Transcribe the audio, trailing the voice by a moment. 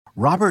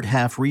Robert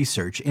Half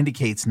research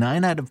indicates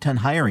 9 out of 10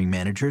 hiring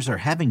managers are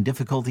having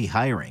difficulty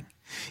hiring.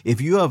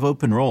 If you have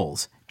open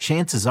roles,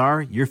 chances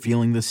are you're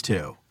feeling this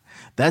too.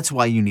 That's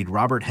why you need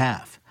Robert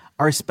Half.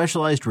 Our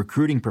specialized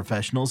recruiting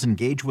professionals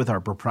engage with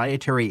our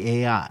proprietary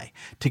AI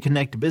to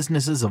connect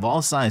businesses of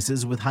all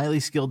sizes with highly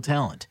skilled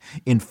talent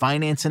in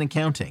finance and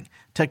accounting,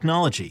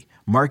 technology,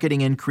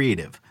 marketing and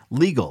creative,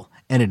 legal,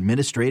 and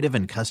administrative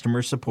and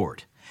customer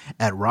support.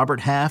 At Robert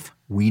Half,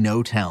 we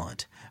know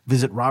talent.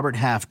 Visit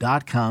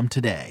roberthalf.com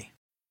today.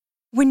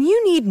 When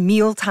you need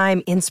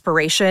mealtime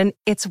inspiration,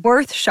 it's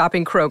worth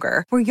shopping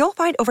Kroger, where you'll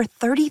find over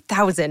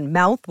 30,000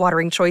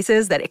 mouth-watering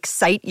choices that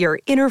excite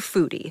your inner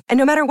foodie. And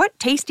no matter what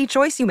tasty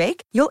choice you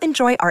make, you'll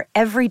enjoy our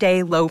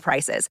everyday low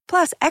prices,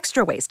 plus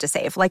extra ways to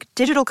save, like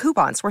digital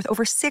coupons worth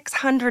over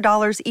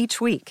 $600 each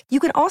week. You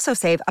can also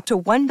save up to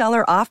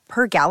 $1 off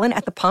per gallon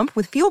at the pump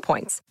with fuel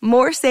points.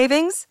 More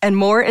savings and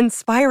more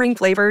inspiring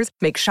flavors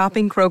make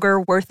shopping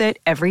Kroger worth it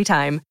every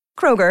time.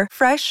 Kroger,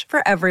 fresh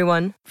for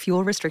everyone.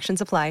 Fuel restrictions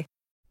apply.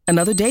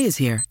 Another day is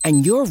here,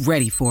 and you're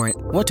ready for it.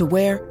 What to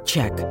wear?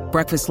 Check.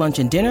 Breakfast, lunch,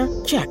 and dinner?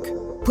 Check.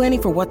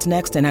 Planning for what's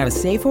next and how to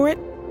save for it?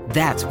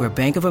 That's where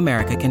Bank of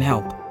America can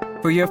help.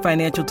 For your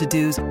financial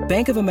to-dos,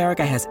 Bank of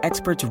America has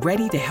experts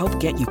ready to help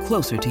get you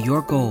closer to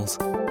your goals.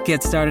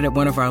 Get started at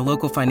one of our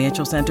local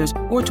financial centers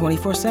or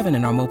 24/7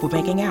 in our mobile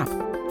banking app.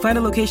 Find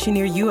a location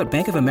near you at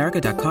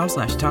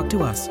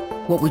bankofamerica.com/talktous.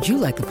 What would you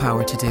like the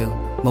power to do?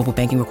 Mobile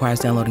banking requires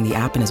downloading the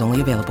app and is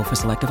only available for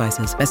select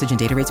devices. Message and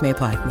data rates may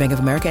apply. Bank of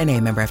America N.A.,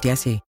 member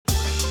FDIC.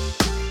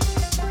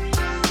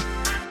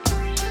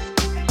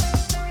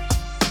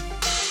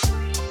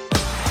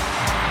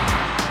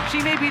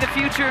 She may be the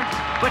future,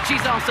 but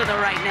she's also the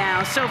right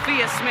now.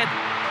 Sophia Smith.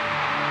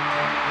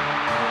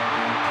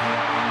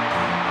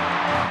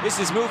 This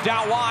is moved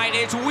out wide.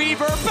 It's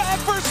Weaver. Back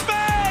for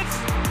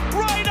Smith!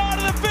 Right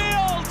onto the field!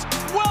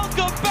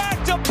 Welcome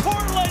back to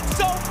Portland,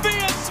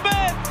 Sophia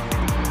Smith!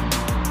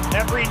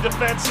 Every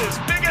defense's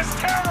biggest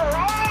terror.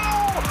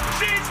 Oh!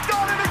 She's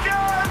done it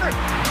again!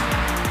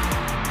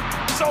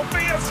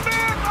 Sophia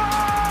Smith!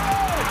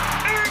 Oh!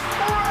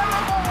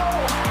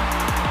 Incredible!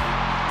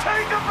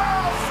 Take a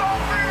bow,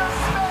 Sophia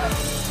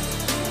Smith!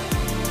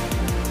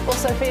 Well,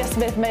 Sophia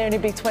Smith may only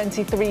be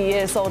 23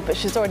 years old, but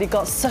she's already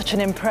got such an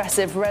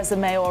impressive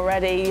resume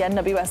already.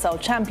 NWSL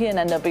champion,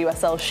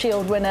 NWSL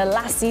Shield winner,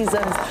 last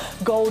season's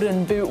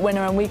Golden Boot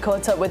winner, and we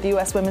caught up with the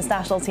US Women's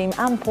National Team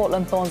and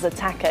Portland Thorns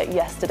attacker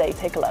yesterday.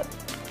 Take a look.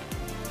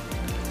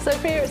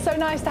 Sophia, it's so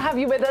nice to have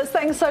you with us.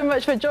 Thanks so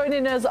much for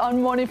joining us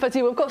on Morning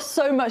Footy. We've got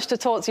so much to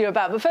talk to you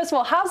about. But first of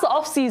all, how's the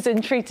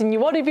off-season treating you?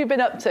 What have you been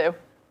up to?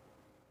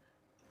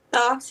 The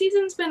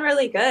off-season's been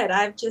really good.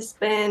 I've just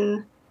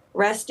been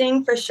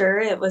resting for sure.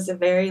 It was a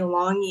very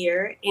long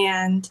year,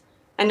 and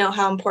I know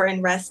how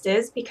important rest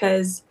is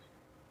because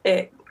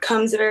it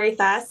comes very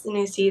fast, the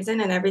new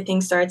season, and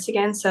everything starts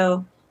again.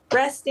 So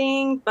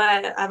resting,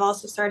 but I've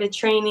also started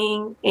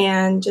training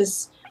and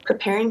just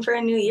preparing for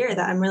a new year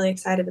that I'm really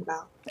excited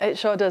about. It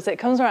sure does. It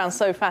comes around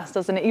so fast,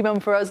 doesn't it?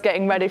 Even for us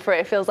getting ready for it,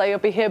 it feels like you'll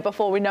be here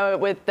before we know it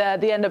with the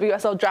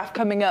NWSL draft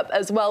coming up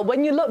as well.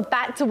 When you look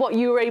back to what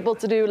you were able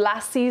to do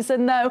last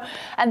season, though,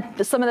 and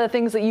some of the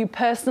things that you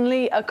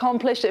personally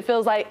accomplished, it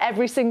feels like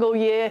every single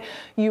year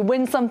you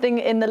win something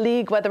in the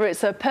league, whether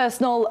it's a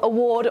personal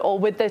award or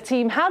with the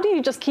team. How do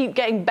you just keep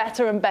getting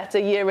better and better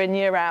year in,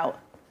 year out?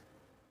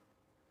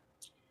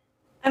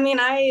 I mean,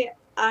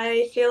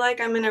 I feel like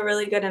I'm in a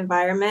really good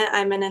environment.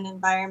 I'm in an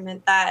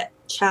environment that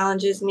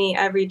challenges me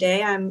every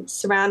day. I'm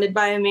surrounded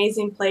by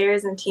amazing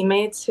players and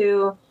teammates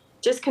who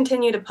just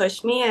continue to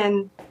push me.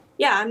 And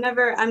yeah, I'm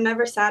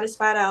never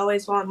satisfied. I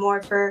always want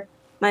more for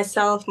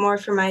myself, more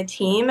for my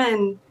team.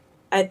 And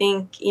I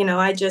think,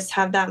 I just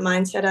have that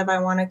mindset of I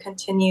want to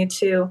continue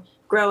to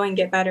grow and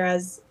get better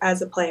as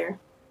a player.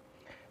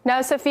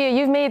 Now, Sophia,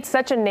 you've made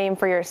such a name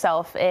for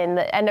yourself in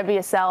the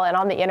NWSL and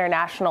on the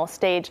international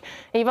stage.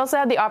 And you've also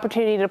had the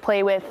opportunity to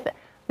play with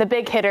the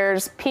big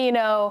hitters,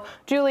 Pino,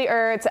 Julie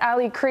Ertz,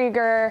 Ali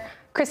Krieger,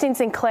 Christine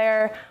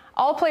Sinclair,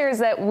 all players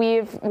that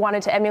we've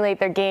wanted to emulate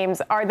their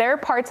games. Are there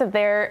parts of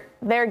their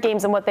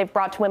games and what they've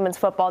brought to women's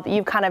football that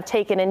you've kind of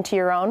taken into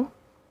your own?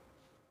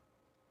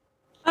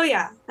 Oh,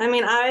 yeah. I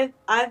mean,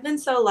 I've been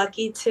so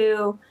lucky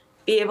to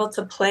be able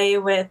to play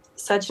with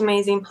such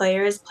amazing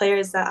players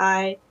that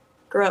I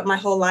grew up my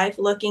whole life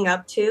looking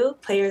up to,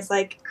 players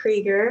like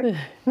Krieger.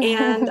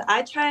 And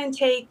I try and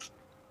take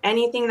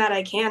anything that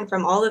I can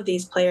from all of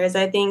these players.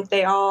 I think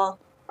they all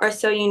are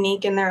so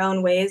unique in their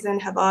own ways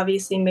and have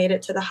obviously made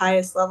it to the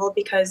highest level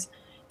because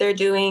they're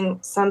doing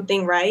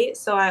something right.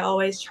 So I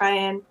always try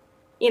and,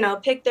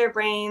 pick their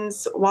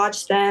brains,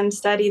 watch them,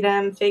 study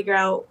them, figure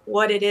out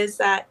what it is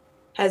that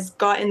has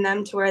gotten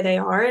them to where they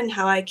are and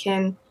how I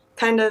can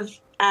kind of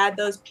add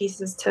those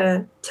pieces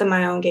to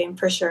my own game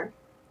for sure.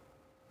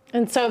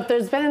 And so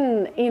there's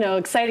been,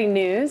 exciting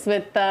news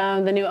with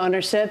the new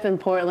ownership in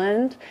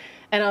Portland.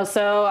 And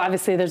also,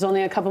 obviously, there's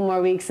only a couple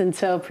more weeks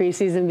until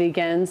preseason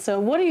begins. So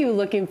what are you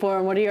looking for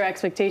and what are your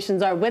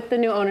expectations are with the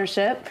new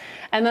ownership?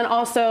 And then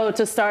also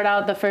to start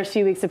out the first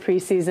few weeks of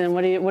preseason,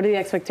 what are the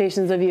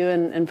expectations of you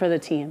and for the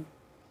team?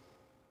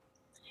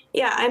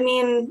 Yeah, I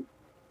mean,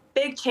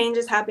 big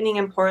changes happening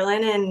in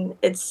Portland, and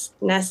it's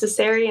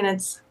necessary, and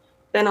it's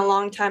been a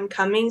long time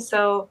coming.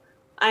 So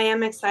I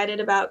am excited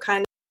about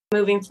kind of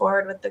moving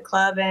forward with the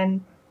club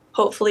and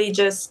hopefully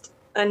just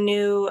a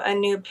new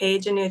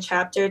page, a new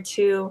chapter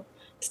to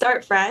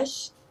start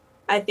fresh.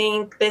 I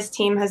think this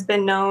team has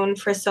been known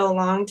for so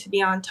long to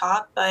be on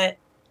top, but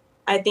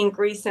I think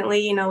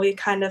recently, we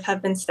kind of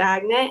have been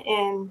stagnant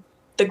in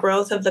the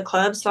growth of the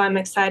club. So I'm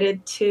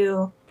excited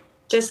to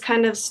just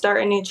kind of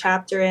start a new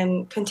chapter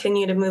and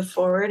continue to move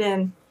forward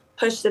and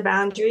push the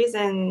boundaries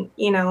and,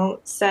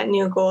 set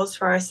new goals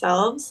for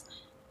ourselves.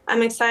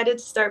 I'm excited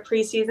to start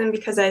preseason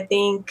because I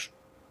think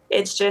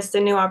it's just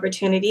a new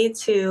opportunity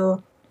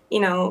to,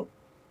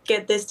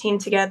 get this team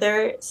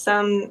together.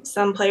 Some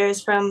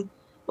players from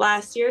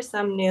last year,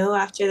 some new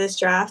after this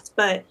draft,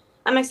 but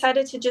I'm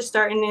excited to just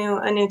start a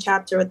new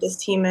chapter with this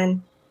team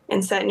and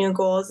set new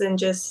goals and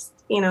just,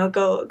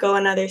 go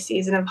another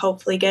season of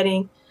hopefully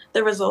getting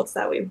the results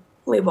that we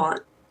want.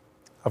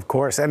 Of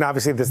course. And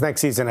obviously this next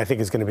season I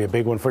think is going to be a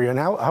big one for you. And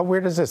how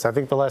weird is this? I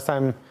think the last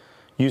time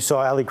you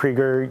saw Ellie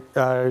Krieger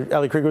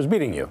was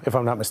beating you, if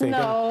I'm not mistaken.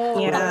 No.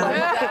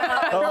 Yeah.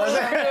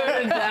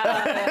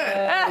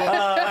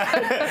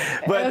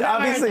 But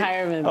obviously,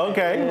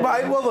 okay.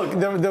 Well,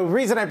 look, the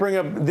reason I bring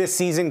up this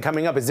season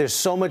coming up is there's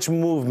so much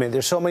movement.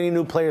 There's so many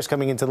new players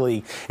coming into the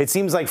league. It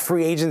seems like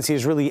free agency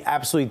is really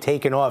absolutely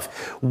taken off.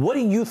 What do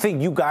you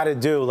think you got to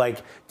do?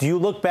 Like, do you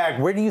look back?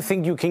 Where do you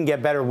think you can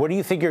get better? What do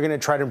you think you're going to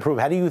try to improve?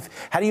 How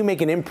do you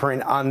make an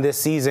imprint on this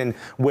season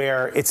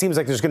where it seems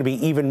like there's going to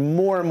be even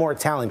more and more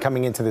talent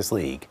coming into this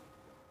league?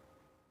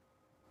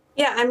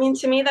 Yeah, I mean,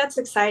 to me, that's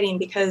exciting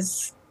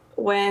because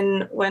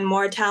when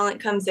more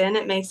talent comes in,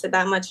 it makes it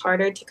that much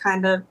harder to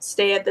kind of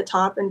stay at the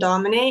top and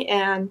dominate.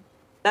 And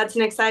that's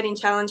an exciting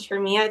challenge for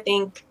me. I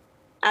think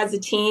as a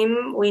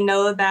team, we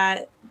know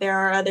that there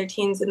are other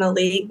teams in the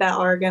league that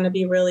are going to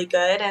be really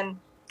good and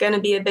going to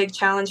be a big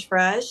challenge for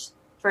us.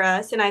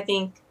 And I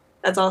think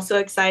that's also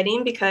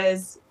exciting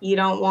because you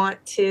don't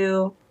want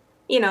to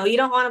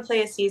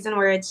play a season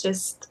where it's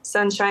just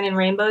sunshine and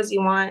rainbows.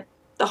 You want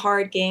the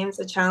hard games,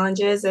 the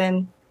challenges,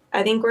 and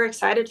I think we're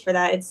excited for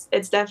that.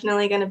 It's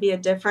definitely going to be a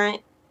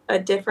different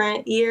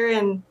year,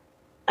 and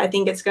I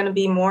think it's going to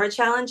be more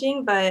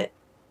challenging, but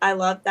I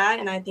love that,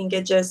 and I think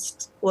it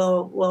just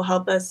will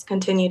help us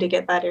continue to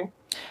get better.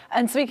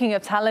 And speaking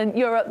of talent,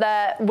 you're up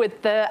there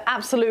with the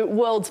absolute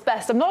world's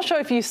best. I'm not sure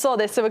if you saw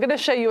this, so we're going to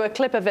show you a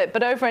clip of it.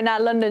 But over in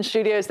our London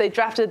studios, they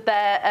drafted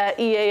their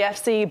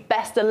EAFC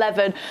Best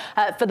 11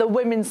 for the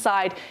women's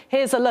side.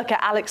 Here's a look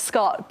at Alex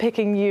Scott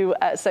picking you,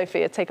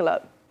 Sophia. Take a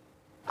look.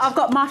 I've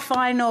got my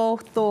final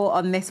thought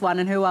on this one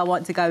and who I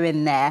want to go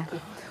in there.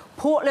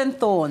 Portland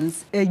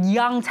Thorns, a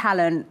young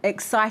talent,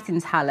 exciting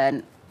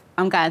talent.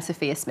 I'm going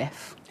Sophia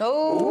Smith.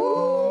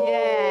 Oh,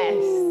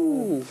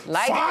 yes.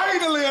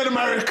 Finally an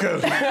American.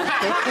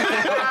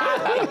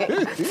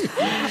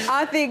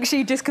 I think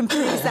she just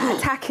completes that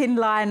attacking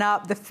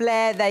lineup, the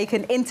flair, they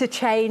can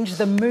interchange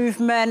the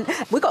movement.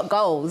 We got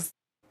goals.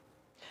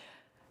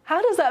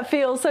 How does that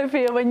feel,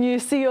 Sophia, when you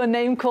see your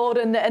name called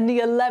and the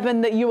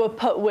 11 that you were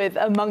put with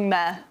among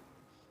there?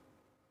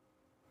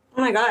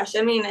 Oh my gosh,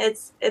 I mean,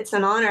 it's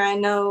an honor. I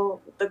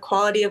know the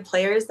quality of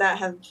players that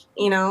have,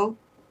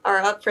 are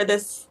up for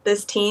this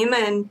team,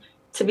 and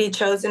to be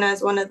chosen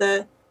as one of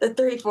the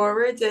three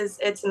forwards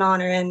it's an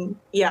honor. And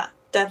yeah,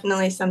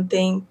 definitely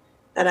something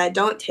that I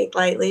don't take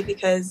lightly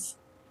because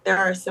there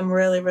are some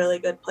really, really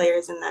good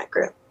players in that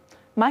group.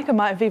 Micah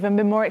might have even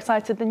been more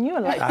excited than you.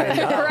 Like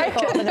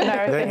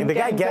the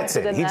guy gets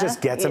it. He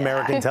just gets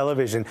American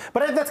television.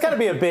 But that's got to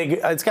be a big.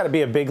 It's got to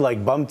be a big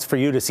bump for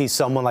you to see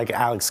someone like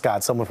Alex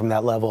Scott, someone from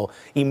that level,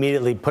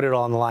 immediately put it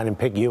all on the line and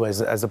pick you as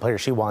the player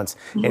she wants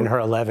in her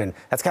 11.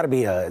 That's got to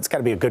be it's got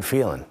to be a good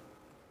feeling.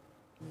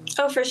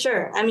 Oh, for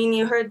sure. I mean,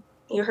 you heard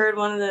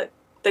one of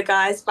the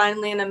guys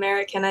finally an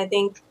American. I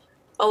think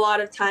a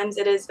lot of times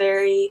it is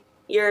very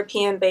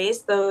European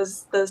based,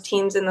 those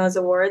teams and those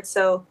awards.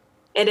 So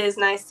it is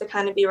nice to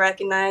kind of be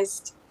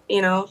recognized,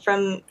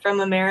 from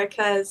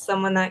America as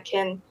someone that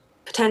can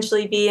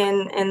potentially be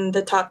in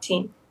the top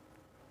team.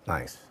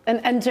 Nice. And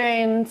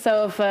entering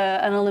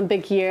an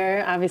Olympic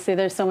year, obviously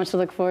there's so much to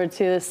look forward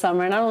to this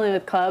summer, not only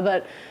with club,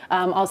 but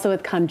also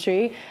with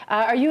country.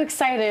 Are you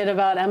excited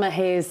about Emma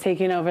Hayes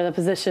taking over the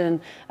position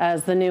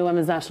as the new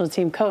women's national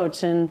team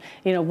coach? And,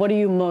 what are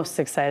you most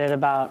excited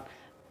about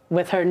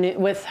with her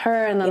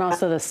and then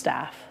also the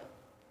staff?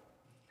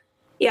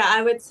 Yeah,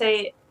 I would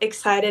say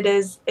excited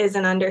is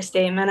an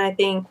understatement. I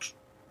think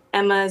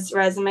Emma's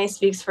resume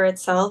speaks for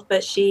itself,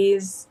 but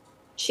she's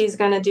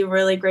going to do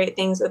really great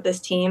things with this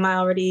team. I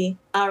already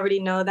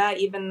know that,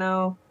 even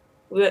though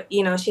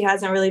she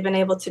hasn't really been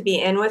able to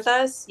be in with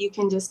us. You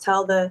can just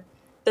tell the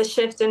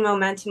shift in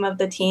momentum of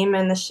the team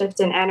and the shift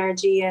in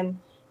energy and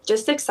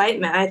just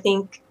excitement. I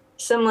think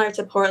similar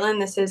to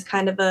Portland, this is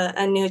kind of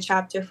a new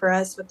chapter for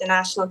us with the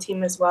national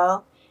team as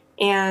well.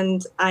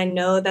 And I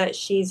know that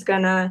she's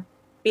going to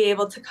be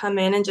able to come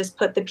in and just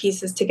put the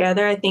pieces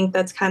together. I think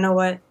that's kind of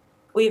what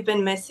we've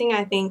been missing.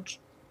 I think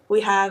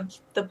we have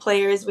the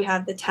players, we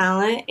have the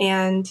talent,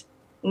 and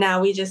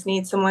now we just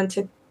need someone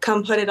to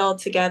come put it all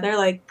together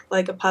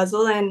like a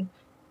puzzle. And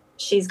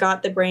she's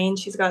got the brain,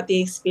 she's got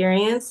the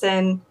experience,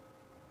 and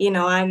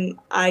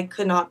I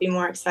could not be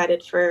more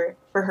excited for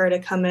her to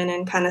come in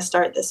and kind of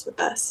start this with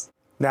us.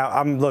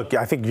 Now, look,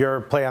 I think your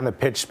play on the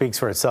pitch speaks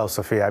for itself,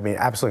 Sophia. I mean,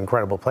 absolutely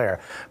incredible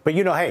player. But,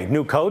 hey,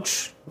 new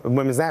coach,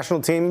 women's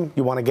national team,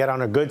 you want to get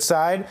on a good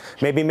side,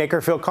 maybe make her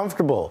feel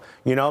comfortable.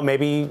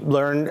 Maybe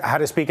learn how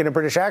to speak in a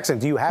British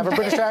accent. Do you have a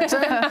British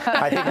accent?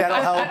 I think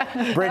that'll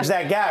help bridge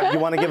that gap. You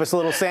want to give us a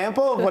little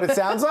sample of what it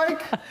sounds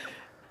like?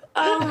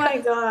 Oh my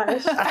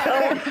gosh.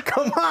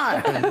 Come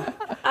on.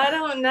 I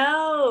don't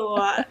know.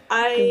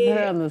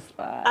 You're on the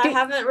spot. I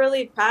haven't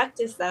really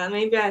practiced that.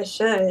 Maybe I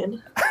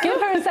should.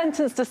 Give her a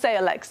sentence to say,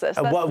 Alexis.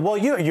 Well,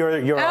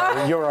 you're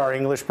our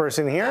English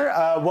person here.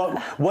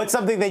 What's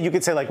something that you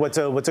could say, like what's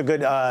a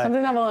good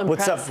something that will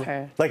impress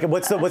her? Like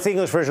what's the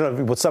English version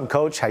of what's up,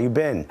 coach? How you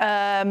been?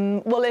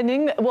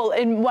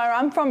 In where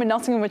I'm from in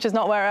Nottingham, which is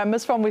not where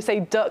Emma's from, we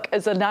say duck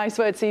as a nice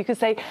word. So you could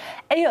say,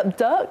 "Hey up,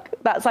 duck."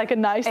 That's like a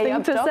nice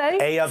thing to say.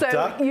 Hey up, so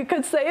duck. You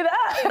could say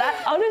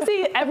that.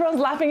 Honestly, everyone's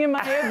laughing in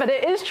my ear, but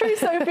it is true,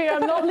 Sophia.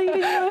 I'm not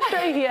leading you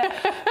astray here.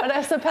 But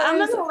I suppose I'm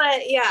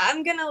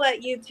gonna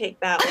let you take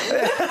that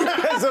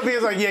one.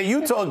 Sophia's like, yeah,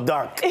 you talk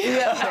duck.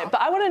 Yeah,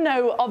 but I want to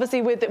know,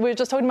 obviously, we were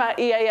just talking about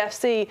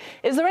EAFC.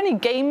 Is there any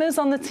gamers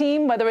on the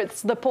team, whether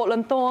it's the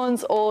Portland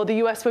Thorns or the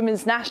US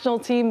Women's National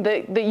Team,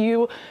 that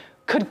you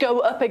could go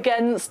up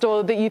against,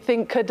 or that you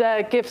think could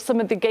give some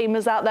of the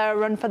gamers out there a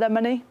run for their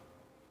money?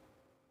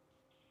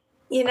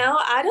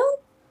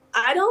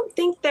 I don't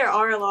think there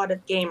are a lot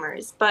of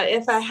gamers, but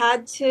if I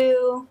had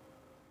to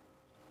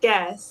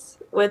guess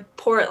with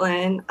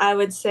Portland, I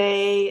would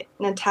say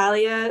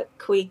Natalia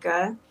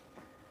Kuikka.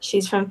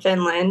 She's from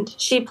Finland.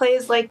 She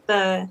plays like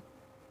the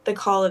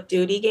Call of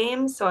Duty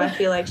games, so I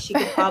feel like she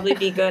could probably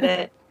be good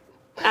at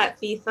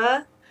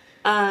FIFA.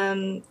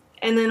 And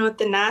then with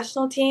the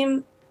national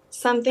team,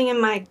 something in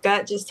my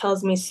gut just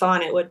tells me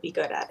Sonnet would be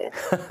good at it.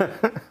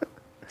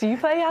 Do you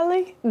play,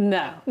 Ali?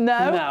 No.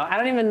 I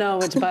don't even know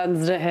which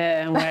buttons to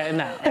hit and where.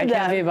 No, I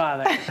can't be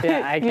bothered.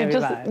 Yeah, I can't be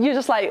bothered. You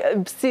just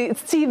like see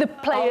the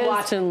players. I'll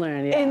watch and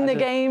learn. Yeah, in the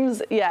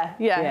games. Yeah,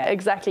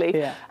 exactly.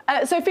 Yeah.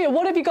 Sophia,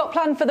 what have you got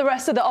planned for the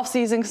rest of the off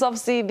season? Because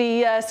obviously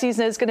the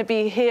season is going to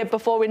be here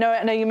before we know it.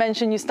 I know you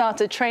mentioned you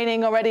started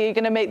training already. You're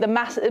going to make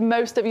the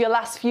most of your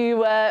last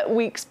few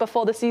weeks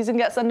before the season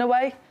gets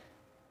underway.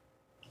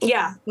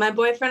 Yeah, my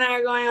boyfriend and I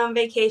are going on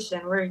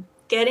vacation. We're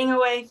getting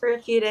away for a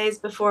few days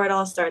before it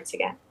all starts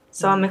again.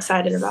 So I'm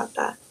excited about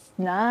that.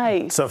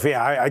 Nice. Sophia,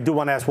 I do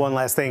want to ask one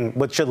last thing.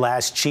 What's your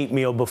last cheat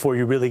meal before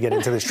you really get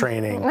into this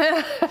training?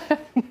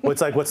 What's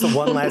the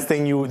one last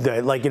thing you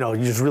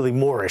just really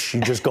Moorish,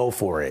 you just go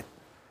for it?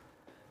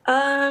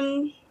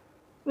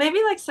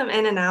 Maybe like some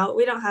In-N-Out.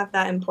 We don't have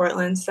that in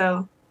Portland,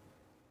 so.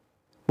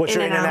 What's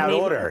your In-N-Out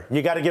order?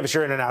 You got to give us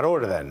your In-N-Out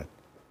order then.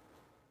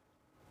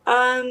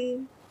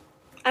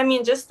 I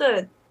mean, just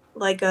a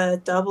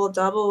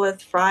double with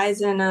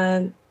fries and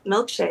a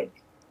milkshake.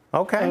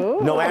 Okay.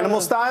 Ooh. No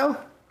animal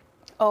style?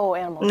 Oh,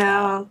 animal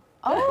style. No.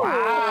 Oh.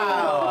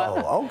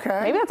 Wow. Okay.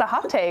 Maybe that's a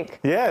hot take.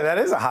 Yeah, that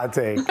is a hot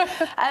take.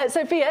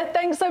 Sophia,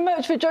 thanks so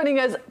much for joining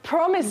us.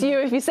 Promise you,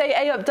 if you say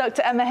A up duck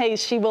to Emma Hayes,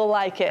 she will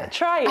like it.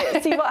 Try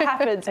it. See what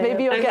happens.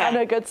 Maybe you'll get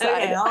on a good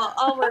side. Okay,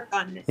 I'll work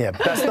on it. Yeah,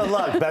 best of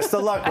luck. Best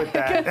of luck with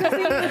that.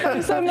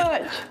 Thanks so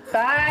much.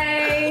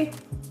 Bye.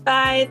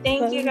 Bye.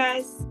 Thank you,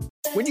 guys.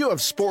 When you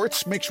have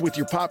sports mixed with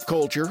your pop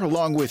culture,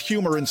 along with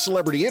humor and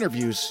celebrity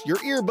interviews, your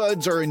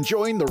earbuds are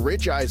enjoying The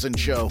Rich Eisen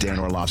Show. Dan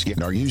Orlovsky,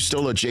 are you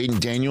still a Jaden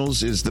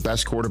Daniels is the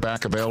best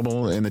quarterback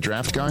available in the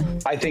draft guy?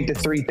 I think the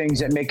three things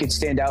that make it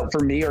stand out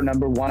for me are,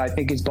 number one, I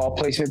think his ball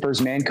placement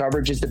versus man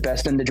coverage is the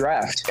best in the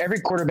draft.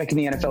 Every quarterback in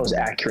the NFL is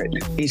accurate.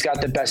 He's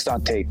got the best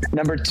on tape.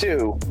 Number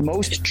two,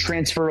 most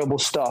transferable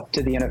stuff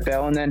to the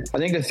NFL. And then I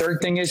think the third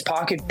thing is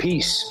pocket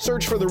peace.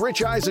 Search for The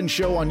Rich Eisen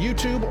Show on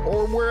YouTube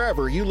or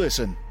wherever you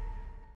listen.